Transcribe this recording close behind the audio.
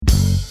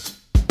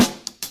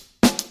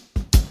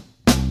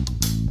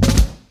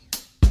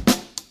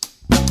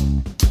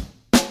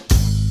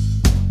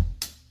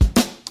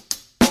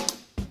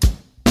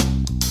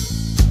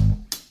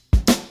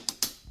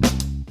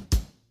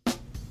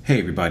Hey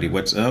everybody,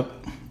 what's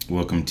up?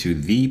 Welcome to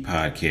the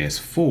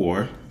podcast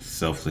for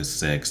Selfless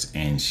Sex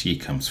and She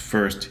Comes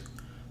First.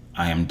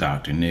 I am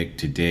Dr. Nick.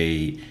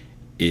 Today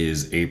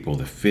is April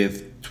the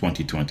 5th,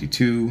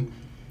 2022.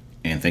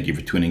 And thank you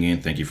for tuning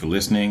in. Thank you for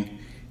listening.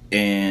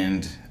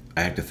 And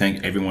I have to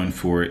thank everyone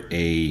for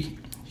a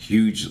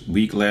huge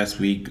week last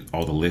week.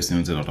 All the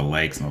listens and all the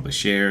likes and all the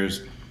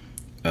shares.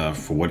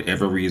 For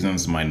whatever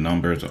reasons, my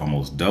numbers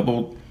almost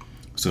doubled.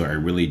 So I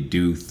really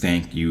do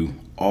thank you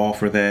all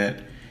for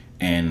that.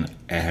 And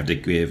I have to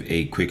give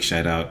a quick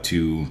shout out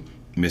to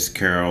Miss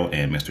Carol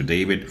and Mr.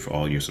 David for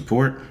all your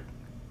support.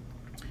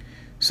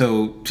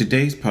 So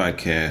today's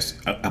podcast,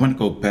 I want to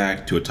go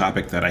back to a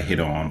topic that I hit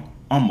on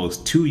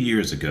almost 2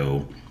 years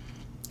ago.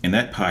 And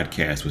that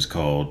podcast was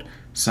called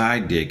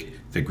Side Dick,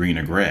 the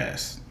Greener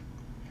Grass.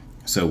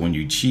 So when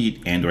you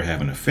cheat and or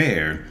have an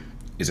affair,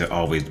 is it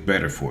always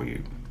better for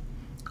you?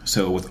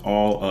 So with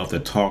all of the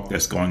talk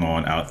that's going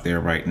on out there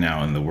right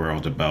now in the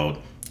world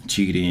about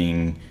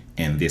cheating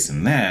and this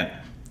and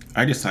that,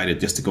 I decided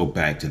just to go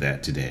back to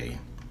that today.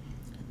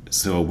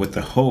 So with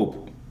the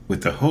hope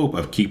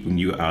of keeping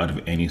you out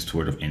of any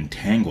sort of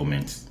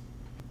entanglements.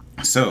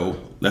 So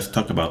let's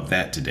talk about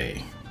that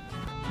today.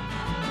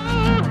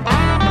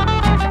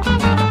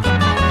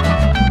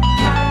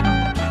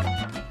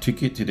 To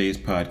get today's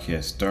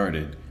podcast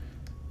started,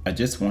 I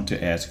just want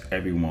to ask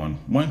everyone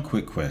one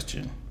quick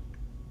question.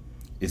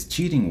 Is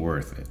cheating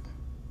worth it?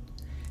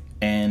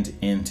 And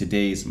in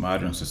today's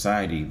modern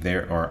society,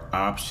 there are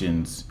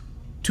options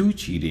to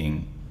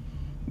cheating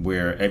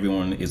where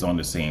everyone is on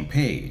the same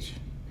page.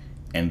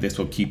 And this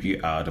will keep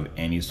you out of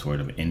any sort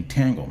of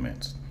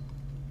entanglements.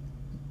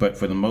 But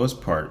for the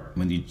most part,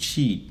 when you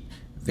cheat,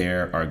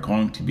 there are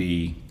going to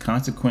be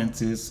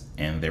consequences,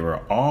 and there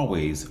are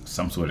always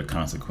some sort of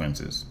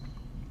consequences.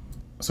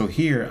 So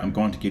here, I'm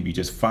going to give you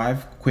just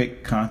 5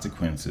 quick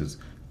consequences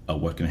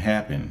of what can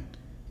happen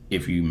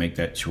if you make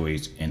that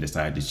choice and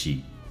decide to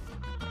cheat.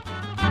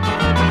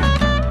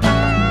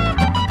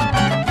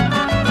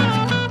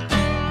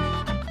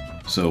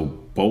 So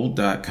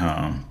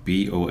Bold.com,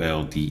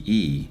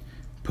 BOLDE,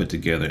 put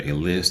together a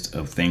list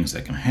of things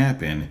that can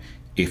happen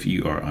if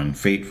you are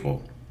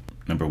unfaithful.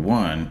 Number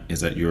 1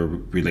 is that your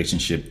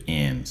relationship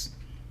ends.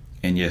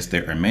 And yes,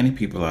 there are many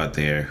people out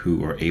there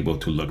who are able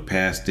to look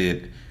past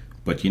it,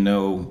 but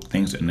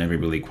things are never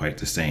really quite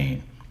the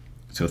same.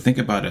 So think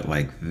about it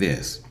like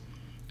this.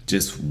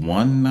 Just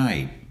one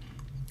night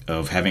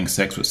of having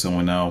sex with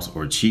someone else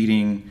or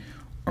cheating,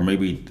 or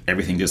maybe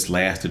everything just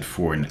lasted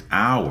for an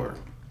hour,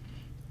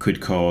 could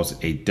cause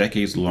a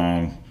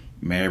decades-long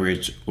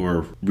marriage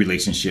or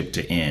relationship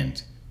to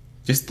end.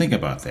 Just think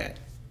about that.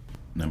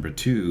 Number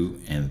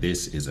 2, and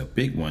this is a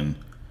big one,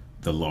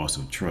 the loss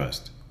of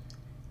trust.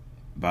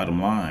 Bottom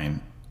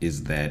line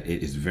is that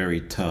it is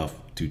very tough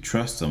to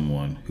trust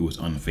someone who is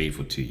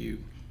unfaithful to you,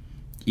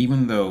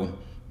 even though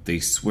they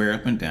swear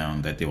up and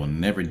down that they will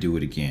never do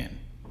it again.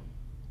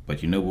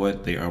 But you know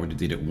what? They already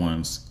did it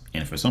once,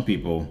 and for some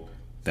people,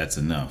 that's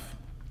enough.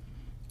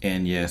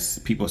 And yes,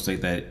 people say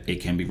that it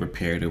can be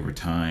repaired over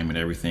time and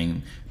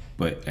everything,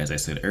 but as I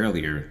said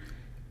earlier,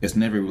 it's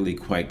never really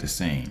quite the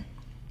same.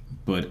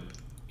 But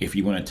if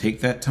you want to take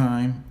that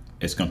time,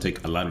 it's going to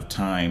take a lot of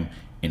time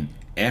and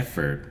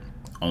effort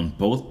on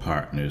both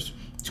partners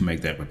to make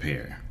that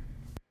repair.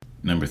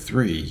 Number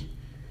 3,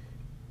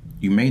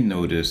 you may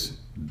notice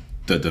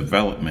the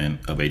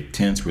development of a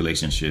tense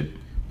relationship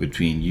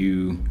between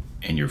you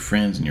and your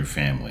friends and your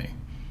family.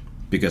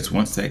 Because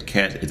once that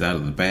cat is out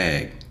of the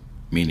bag,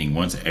 meaning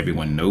once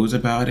everyone knows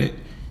about it,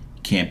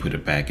 you can't put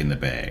it back in the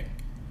bag.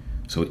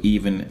 So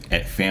even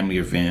at family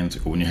events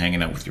or when you're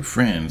hanging out with your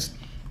friends,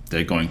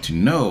 they're going to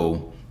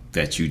know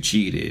that you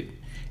cheated.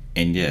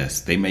 And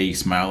yes, they may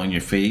smile in your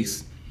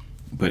face,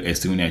 but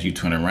as soon as you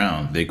turn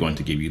around, they're going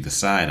to give you the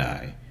side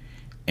eye.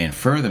 And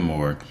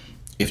furthermore,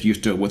 if you're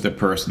still with a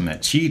person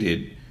that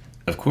cheated,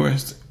 of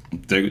course,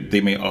 they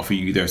may offer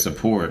you their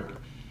support,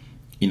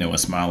 a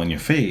smile in your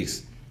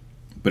face.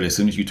 But as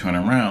soon as you turn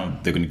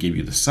around, they're going to give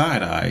you the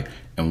side eye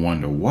and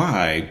wonder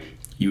why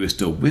you were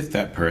still with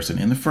that person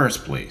in the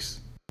first place.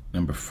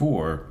 Number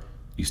 4,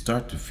 you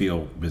start to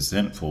feel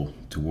resentful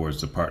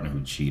towards the partner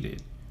who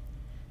cheated.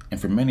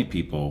 And for many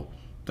people,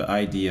 the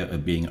idea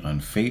of being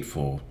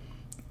unfaithful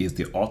is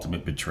the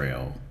ultimate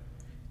betrayal.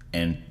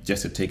 And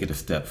just to take it a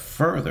step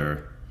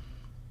further,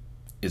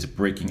 is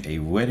breaking a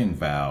wedding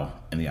vow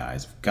in the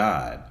eyes of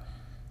God.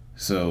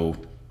 So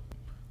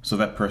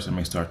that person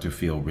may start to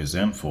feel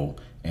resentful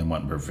and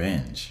want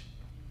revenge.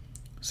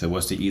 So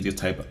what's the easiest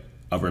type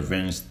of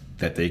revenge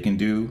that they can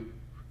do?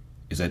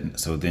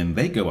 So then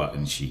they go out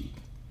and cheat.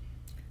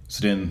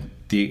 So then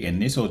the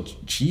initial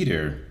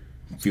cheater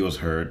feels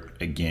hurt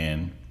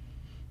again.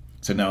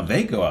 So now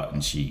they go out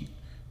and cheat.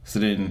 So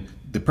then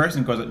the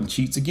person goes out and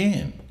cheats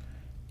again.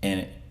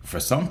 And for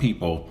some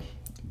people,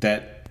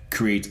 that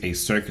creates a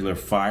circular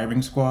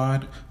firing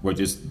squad where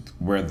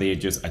they're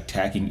just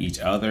attacking each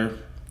other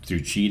through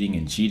cheating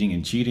and cheating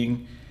and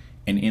cheating.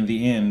 And in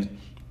the end,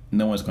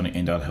 no one's going to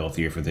end out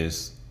healthier for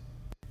this.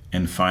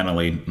 And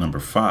finally, number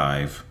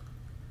 5,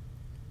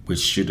 which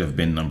should have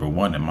been number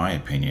one in my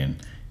opinion,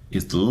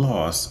 is the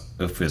loss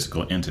of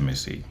physical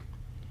intimacy.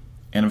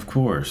 And of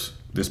course,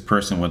 this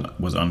person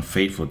was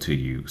unfaithful to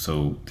you,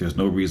 so there's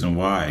no reason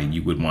why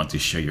you would want to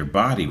share your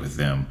body with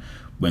them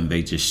when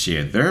they just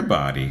shared their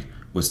body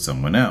with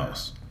someone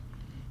else.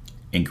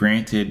 And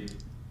granted,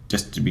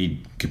 just to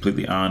be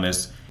completely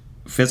honest,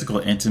 physical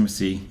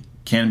intimacy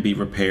can be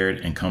repaired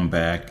and come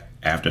back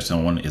after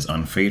someone is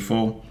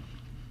unfaithful.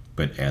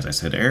 But as I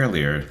said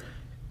earlier,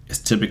 it's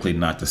typically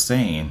not the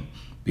same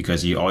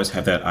because you always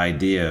have that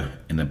idea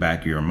in the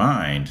back of your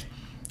mind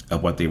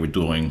of what they were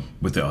doing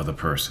with the other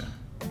person.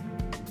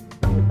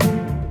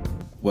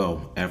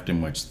 Well, after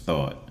much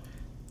thought,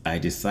 I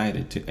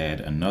decided to add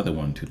another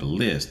one to the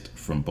list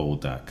from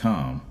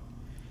Bold.com,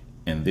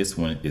 and this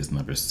one is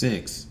number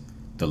 6,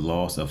 the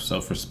loss of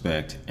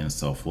self-respect and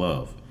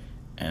self-love.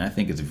 And I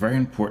think it's very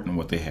important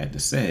what they had to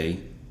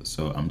say,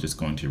 so I'm just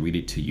going to read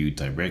it to you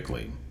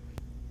directly.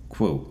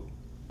 Quote,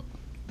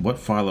 "What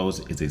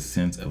follows is a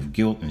sense of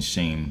guilt and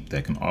shame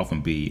that can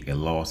often be a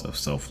loss of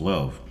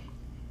self-love.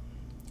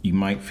 You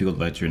might feel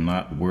that you're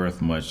not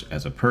worth much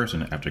as a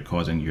person after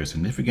causing your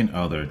significant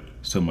other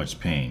so much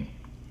pain.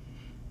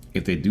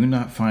 If they do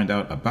not find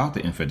out about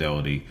the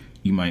infidelity,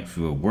 you might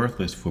feel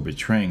worthless for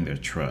betraying their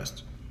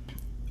trust.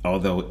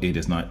 Although it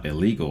is not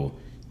illegal,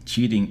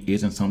 cheating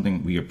isn't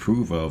something we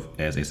approve of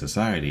as a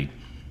society,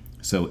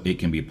 so it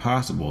can be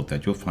possible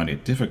that you'll find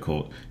it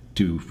difficult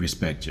to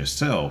respect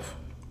yourself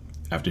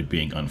after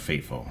being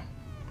unfaithful."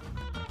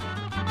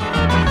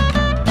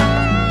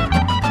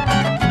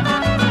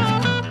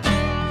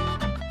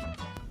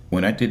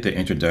 When I did the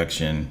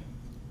introduction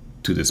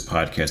to this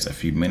podcast a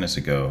few minutes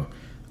ago,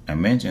 I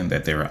mentioned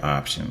that there are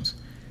options.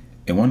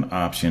 And one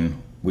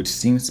option, which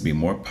seems to be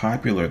more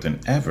popular than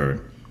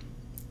ever,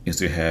 is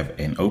to have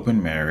an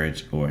open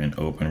marriage or an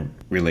open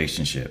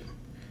relationship.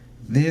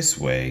 This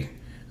way,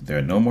 there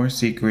are no more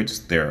secrets,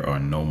 there are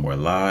no more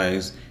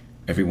lies,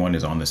 everyone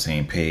is on the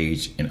same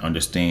page and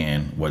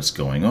understand what's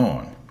going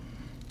on.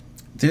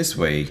 This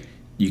way,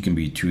 you can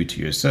be true to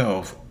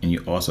yourself and you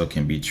also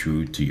can be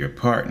true to your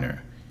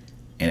partner.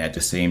 And at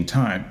the same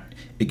time,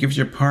 it gives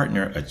your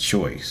partner a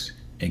choice.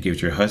 It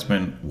gives your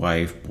husband,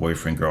 wife,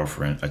 boyfriend,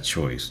 girlfriend a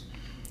choice,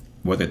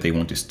 whether they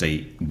want to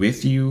stay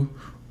with you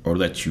or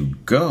let you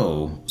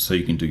go so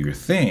you can do your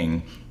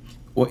thing,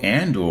 or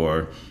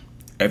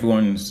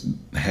everyone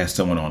has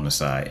someone on the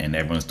side and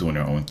everyone's doing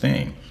their own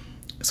thing,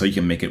 so you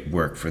can make it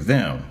work for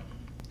them.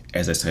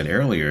 As I said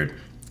earlier,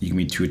 you can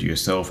be true to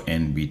yourself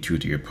and be true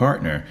to your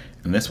partner,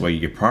 and this way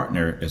your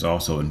partner is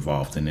also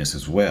involved in this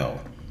as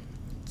well.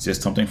 It's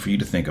just something for you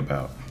to think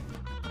about.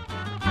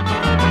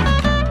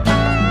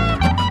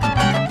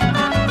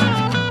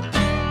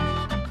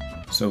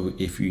 So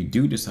if you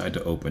do decide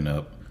to open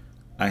up,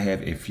 I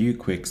have a few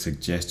quick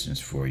suggestions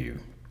for you.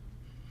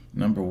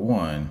 Number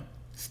 1,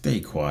 stay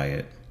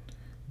quiet.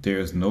 There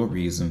is no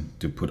reason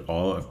to put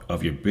all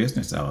of your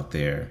business out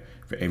there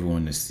for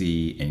everyone to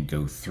see and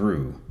go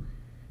through,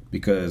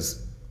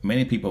 because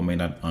many people may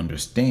not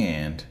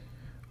understand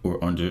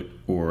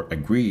or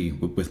agree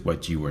with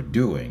what you are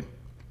doing.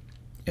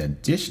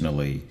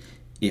 Additionally,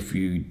 if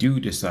you do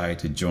decide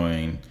to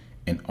join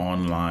an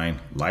online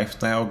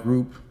lifestyle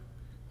group,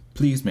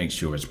 please make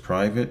sure it's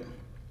private.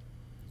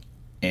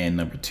 And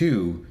number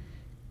 2,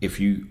 if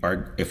you are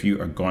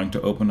going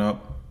to open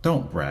up,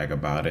 don't brag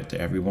about it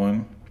to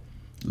everyone,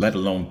 let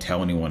alone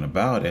tell anyone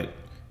about it.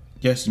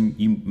 Yes,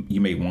 you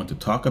may want to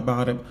talk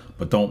about it,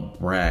 but don't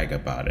brag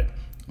about it.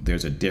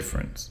 There's a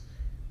difference,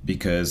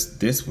 because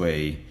this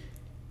way,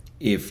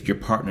 if your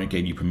partner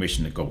gave you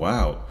permission to go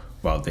out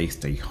while they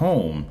stay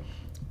home,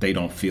 they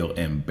don't feel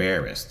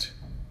embarrassed.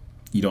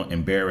 You don't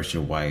embarrass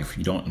your wife,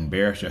 you don't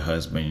embarrass your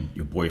husband,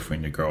 your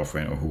boyfriend, your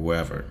girlfriend, or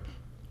whoever.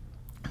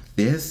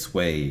 This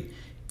way,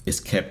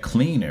 it's kept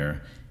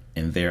cleaner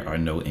and there are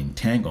no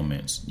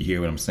entanglements. You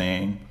hear what I'm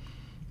saying?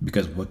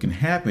 Because what can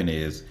happen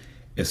is,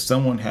 if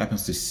someone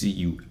happens to see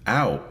you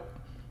out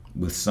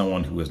with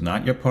someone who is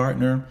not your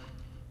partner,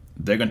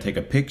 they're going to take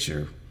a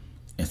picture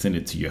and send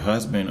it to your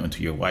husband or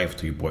to your wife,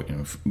 to your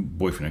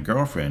boyfriend or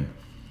girlfriend.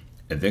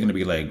 And they're going to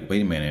be like,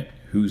 wait a minute,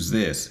 who's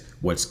this?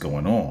 What's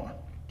going on?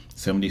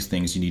 Some of these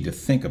things you need to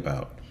think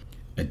about.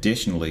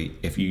 Additionally,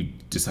 if you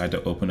decide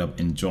to open up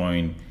and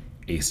join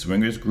a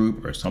swingers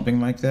group or something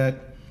like that,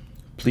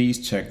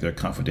 please check their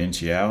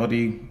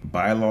confidentiality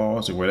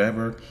bylaws or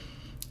whatever.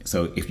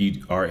 So if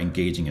you are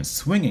engaging in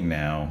swinging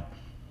now,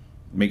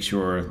 make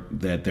sure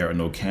that there are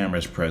no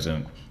cameras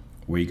present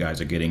where you guys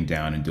are getting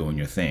down and doing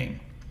your thing.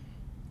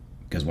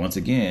 Because once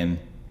again,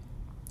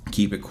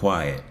 keep it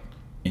quiet.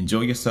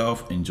 Enjoy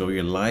yourself, enjoy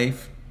your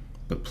life,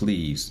 but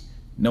please,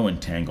 no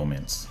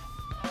entanglements.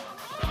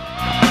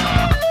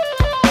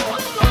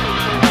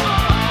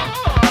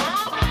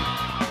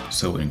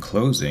 So in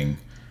closing,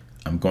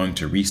 I'm going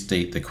to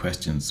restate the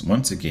questions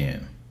once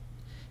again.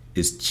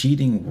 Is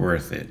cheating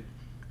worth it?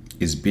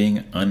 Is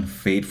being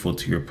unfaithful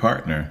to your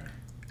partner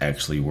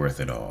actually worth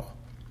it all?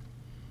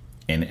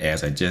 And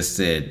as I just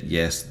said,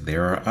 yes,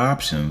 there are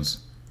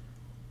options,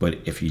 but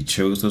if you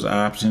chose those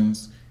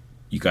options,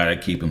 you got to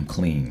keep them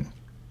clean.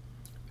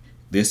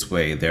 This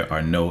way, there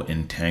are no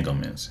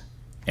entanglements.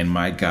 And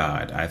my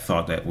God, I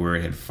thought that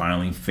word had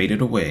finally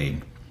faded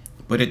away,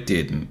 but it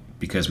didn't,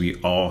 because we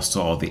all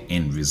saw the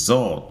end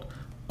result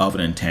of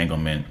an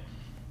entanglement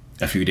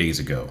a few days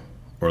ago,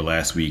 or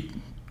last week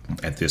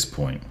at this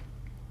point.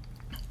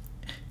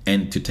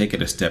 And to take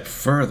it a step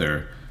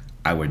further,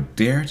 I would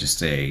dare to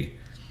say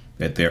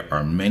that there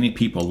are many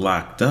people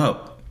locked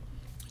up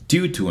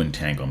due to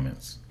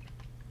entanglements.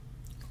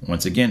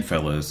 Once again,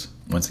 fellas,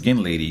 once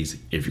again, ladies,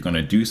 if you're going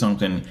to do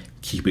something,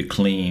 keep it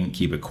clean,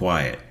 keep it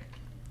quiet.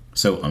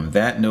 So on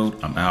that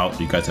note, I'm out.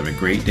 You guys have a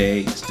great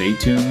day. Stay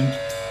tuned,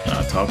 and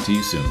I'll talk to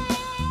you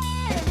soon.